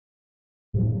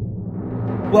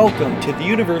Welcome to the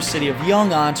University of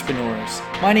Young Entrepreneurs.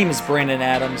 My name is Brandon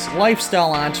Adams,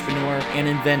 lifestyle entrepreneur and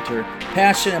inventor,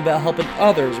 passionate about helping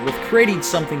others with creating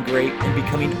something great and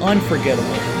becoming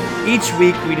unforgettable. Each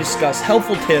week we discuss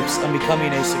helpful tips on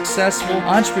becoming a successful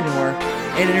entrepreneur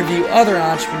and interview other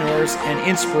entrepreneurs and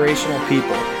inspirational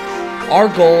people. Our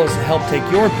goal is to help take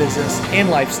your business and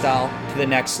lifestyle to the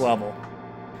next level.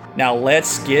 Now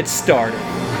let's get started.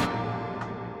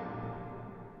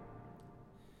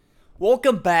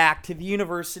 Welcome back to the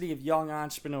University of Young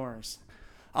Entrepreneurs.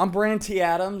 I'm Brandon T.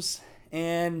 Adams,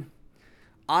 and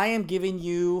I am giving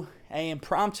you an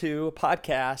impromptu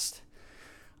podcast.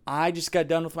 I just got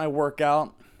done with my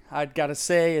workout. I've got to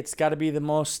say, it's got to be the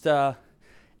most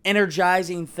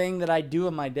energizing thing that I do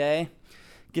in my day.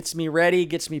 Gets me ready,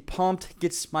 gets me pumped,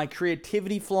 gets my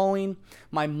creativity flowing,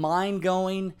 my mind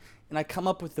going, and I come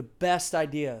up with the best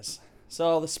ideas.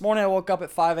 So this morning I woke up at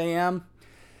 5 a.m.,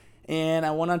 and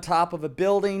I went on top of a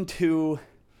building to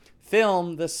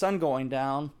film the sun going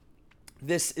down.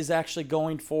 This is actually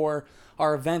going for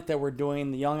our event that we're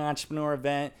doing, the Young Entrepreneur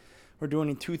event we're doing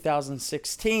in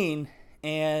 2016,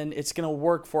 and it's going to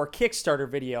work for a Kickstarter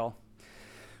video,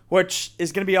 which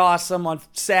is going to be awesome. On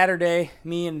Saturday,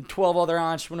 me and 12 other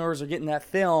entrepreneurs are getting that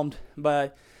filmed.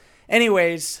 But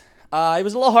anyways, it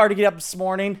was a little hard to get up this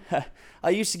morning.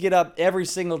 I used to get up every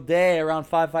single day around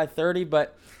 5:30,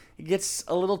 but it gets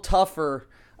a little tougher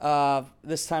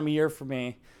this time of year for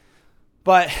me.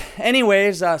 But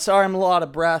anyways, sorry I'm a little out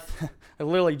of breath. I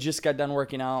literally just got done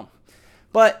working out.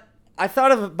 But I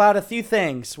thought about a few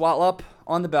things while up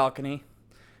on the balcony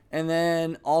and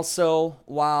then also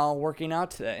while working out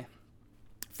today.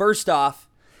 First off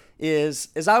is,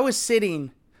 as I was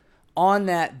sitting on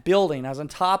that building, I was on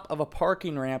top of a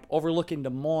parking ramp overlooking Des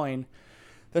Moines.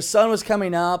 The sun was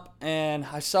coming up, and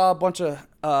I saw a bunch of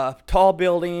tall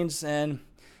buildings and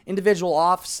individual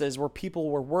offices where people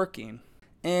were working.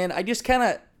 And I just kind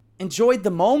of enjoyed the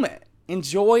moment,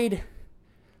 enjoyed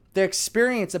the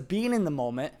experience of being in the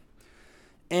moment,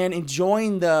 and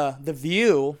enjoying the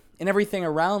view and everything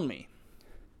around me.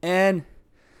 And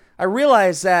I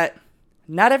realized that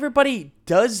not everybody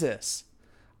does this.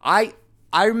 I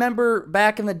remember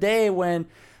back in the day when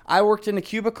I worked in a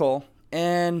cubicle,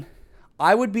 and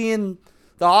I would be in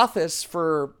the office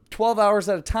for 12 hours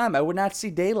at a time. I would not see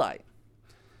daylight.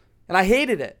 And I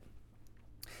hated it.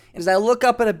 As I look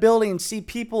up at a building and see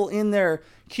people in their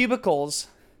cubicles,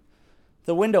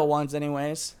 the window ones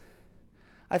anyways,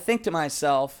 I think to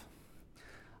myself,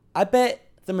 I bet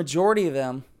the majority of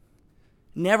them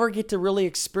never get to really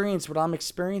experience what I'm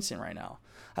experiencing right now.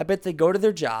 I bet they go to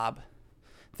their job,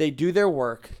 they do their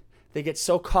work, they get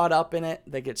so caught up in it,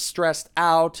 they get stressed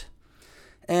out,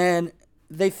 and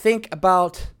they think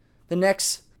about the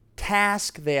next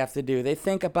task they have to do. They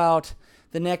think about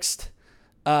the next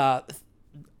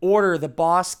order the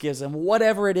boss gives them,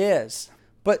 whatever it is.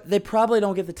 But they probably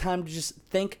don't get the time to just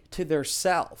think to their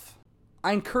self.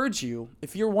 I encourage you,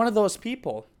 if you're one of those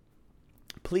people,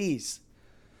 please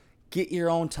get your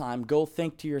own time. Go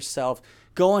think to yourself.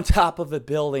 Go on top of a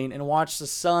building and watch the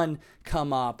sun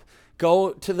come up.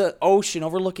 Go to the ocean,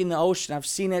 overlooking the ocean. I've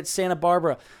seen it at Santa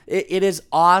Barbara. It is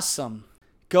awesome.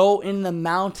 Go in the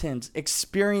mountains.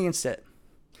 Experience it.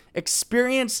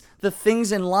 Experience the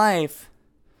things in life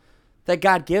that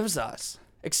God gives us.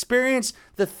 Experience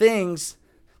the things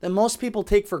that most people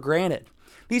take for granted.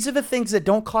 These are the things that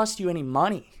don't cost you any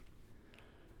money.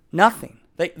 Nothing.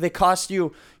 They cost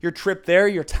you your trip there,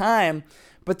 your time,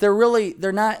 but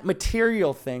they're not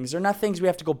material things. They're not things we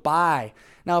have to go buy.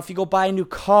 Now, if you go buy a new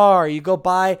car, you go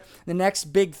buy the next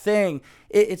big thing,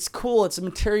 it's cool. It's a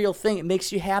material thing. It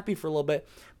makes you happy for a little bit,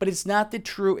 but it's not the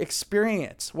true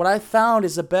experience. What I found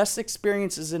is the best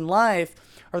experiences in life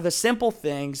are the simple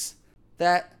things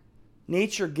that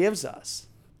nature gives us.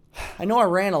 I know I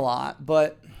ran a lot,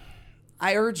 but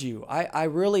I urge you. I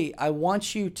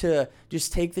want you to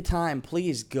just take the time.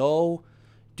 Please go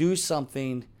do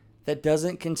something that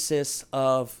doesn't consist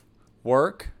of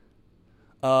work,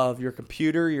 of your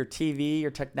computer, your TV,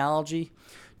 your technology.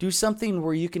 Do something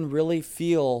where you can really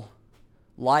feel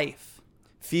life,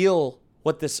 feel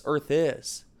what this earth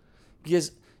is.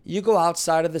 Because you go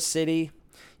outside of the city,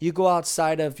 you go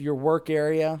outside of your work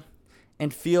area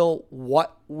and feel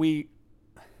what we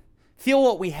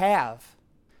have.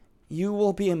 You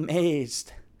will be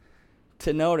amazed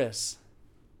to notice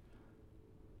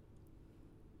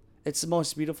it's the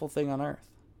most beautiful thing on earth.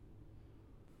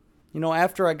 You know,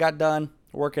 after I got done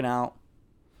working out,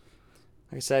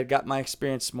 like I said, I got my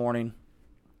experience this morning.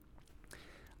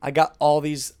 I got all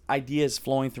these ideas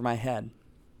flowing through my head.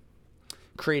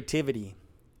 Creativity,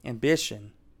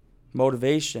 ambition,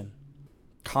 motivation,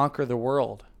 conquer the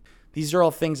world. These are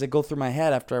all things that go through my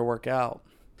head after I work out.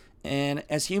 And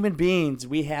as human beings,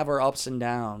 we have our ups and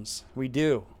downs. We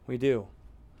do.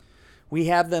 We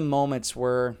have them moments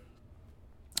where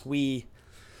we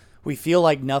feel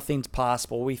like nothing's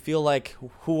possible. We feel like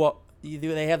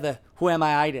they have the who am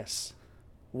I-itis.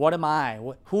 What am I?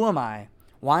 Who am I?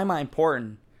 Why am I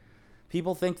important?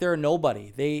 People think they're a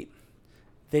nobody.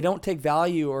 They don't take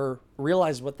value or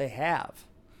realize what they have.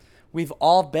 We've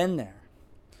all been there.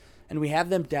 And we have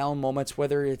them down moments,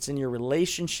 whether it's in your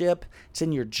relationship, it's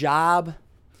in your job,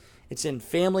 it's in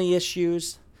family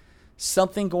issues,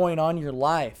 something going on in your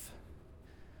life.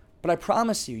 But I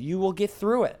promise you, you will get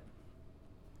through it.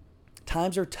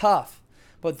 Times are tough,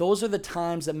 but those are the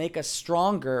times that make us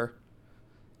stronger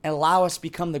and allow us to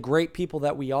become the great people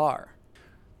that we are.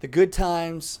 The good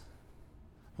times,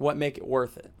 what make it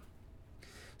worth it.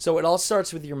 So it all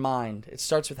starts with your mind. It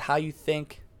starts with how you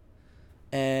think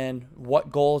and what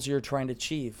goals you're trying to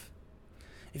achieve.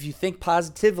 If you think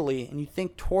positively and you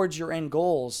think towards your end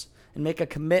goals and make a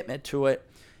commitment to it,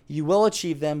 you will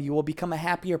achieve them. You will become a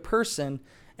happier person,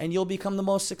 and you'll become the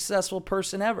most successful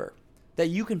person ever that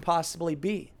you can possibly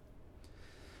be.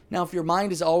 Now, if your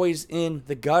mind is always in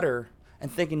the gutter and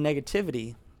thinking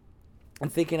negativity and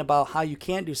thinking about how you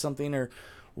can't do something or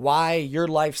why your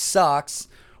life sucks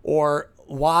or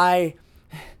why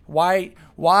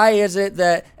is it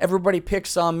that everybody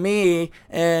picks on me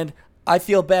and I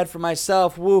feel bad for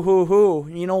myself, woo hoo hoo.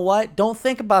 You know what? Don't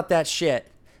think about that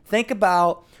shit. Think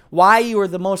about why you are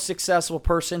the most successful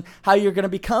person, how you're going to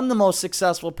become the most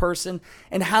successful person,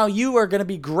 and how you are going to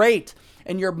be great.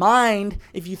 And your mind,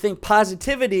 if you think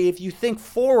positivity, if you think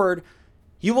forward,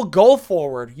 you will go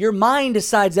forward. Your mind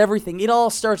decides everything. It all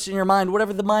starts in your mind.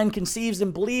 Whatever the mind conceives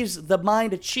and believes, the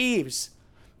mind achieves.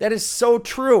 That is so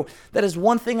true. That is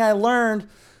one thing I learned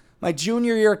my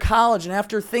junior year of college. And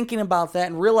after thinking about that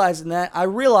and realizing that, I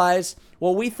realized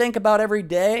what we think about every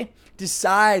day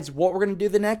decides what we're going to do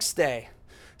the next day.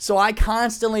 So I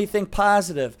constantly think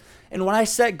positive. And when I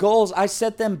set goals, I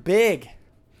set them big.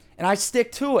 And I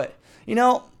stick to it. You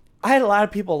know, I had a lot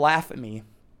of people laugh at me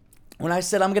when I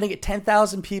said I'm going to get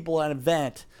 10,000 people at an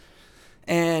event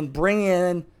and bring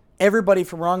in everybody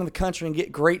from around the country and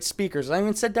get great speakers. I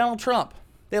even said Donald Trump.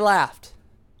 They laughed.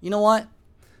 You know what?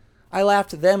 I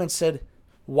laughed at them and said,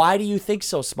 why do you think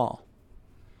so small?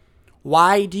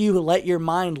 Why do you let your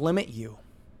mind limit you?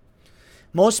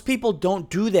 Most people don't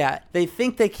do that. They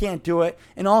think they can't do it.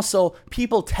 And also,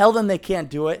 people tell them they can't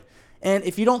do it. And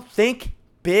if you don't think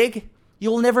big,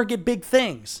 you'll never get big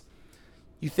things.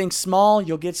 You think small,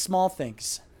 you'll get small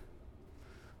things.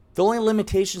 The only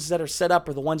limitations that are set up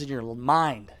are the ones in your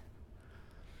mind.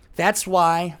 That's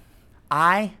why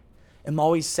I am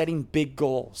always setting big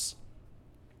goals.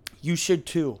 You should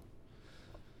too.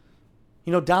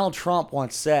 You know, Donald Trump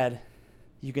once said,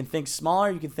 you can think small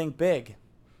or you can think big.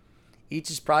 Each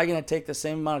is probably going to take the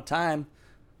same amount of time,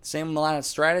 the same amount of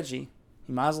strategy.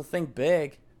 You might as well think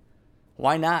big.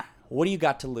 Why not? What do you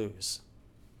got to lose?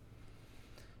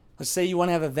 Let's say you want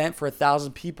to have an event for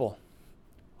 1,000 people.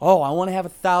 Oh, I want to have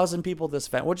 1,000 people at this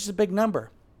event, which is a big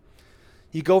number.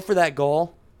 You go for that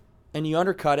goal and you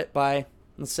undercut it by,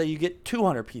 let's say you get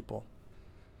 200 people.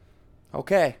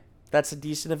 Okay, that's a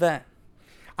decent event.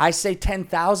 I say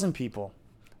 10,000 people.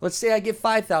 Let's say I get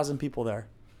 5,000 people there.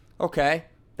 Okay,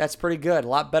 that's pretty good. A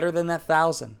lot better than that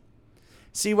 1,000.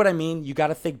 See what I mean? You got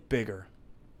to think bigger.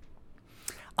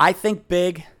 I think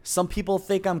big. Some people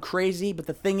think I'm crazy, but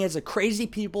the thing is, the crazy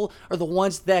people are the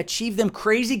ones that achieve them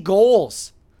crazy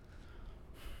goals.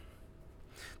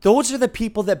 Those are the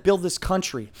people that build this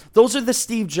country. Those are the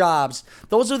Steve Jobs.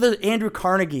 Those are the Andrew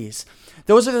Carnegies.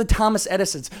 Those are the Thomas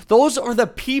Edisons. Those are the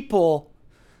people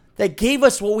that gave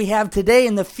us what we have today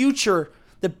in the future,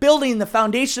 the building, the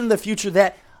foundation of the future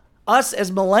that us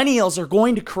as millennials are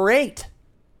going to create.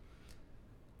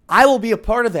 I will be a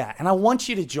part of that, and I want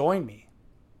you to join me.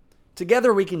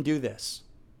 Together we can do this.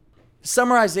 The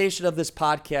summarization of this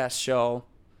podcast show,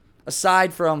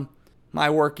 aside from my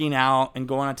working out and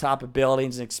going on top of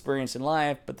buildings and experiencing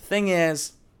life, but the thing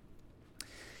is,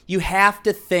 you have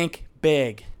to think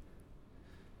big.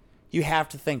 You have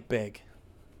to think big.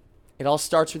 It all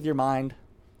starts with your mind.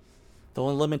 The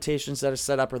only limitations that are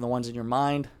set up are the ones in your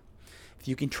mind. If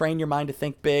you can train your mind to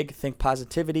think big, think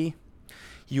positivity,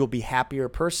 you will be a happier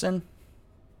person.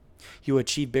 You will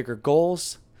achieve bigger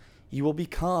goals. You will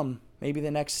become maybe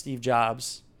the next Steve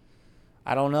Jobs.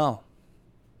 I don't know.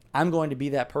 I'm going to be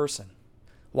that person.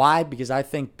 Why? Because I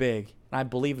think big and I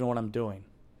believe in what I'm doing.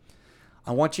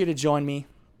 I want you to join me.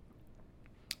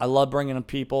 I love bringing in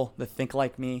people that think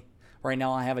like me. Right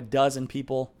now I have 12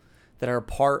 people that are a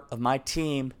part of my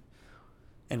team,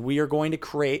 And we are going to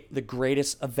create the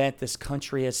greatest event this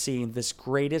country has seen, this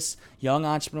greatest young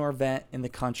entrepreneur event in the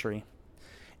country.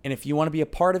 And if you want to be a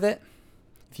part of it,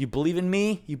 if you believe in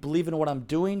me, you believe in what I'm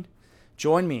doing,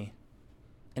 join me,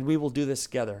 and we will do this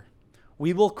together.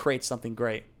 We will create something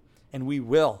great, and we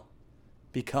will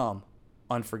become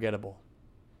unforgettable.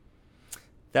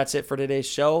 That's it for today's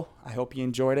show. I hope you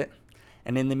enjoyed it.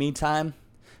 And in the meantime,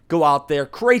 go out there,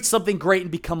 create something great,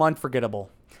 and become unforgettable,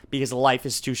 because life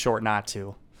is too short not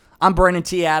to. I'm Brandon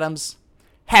T. Adams.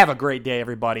 Have a great day,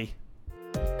 everybody.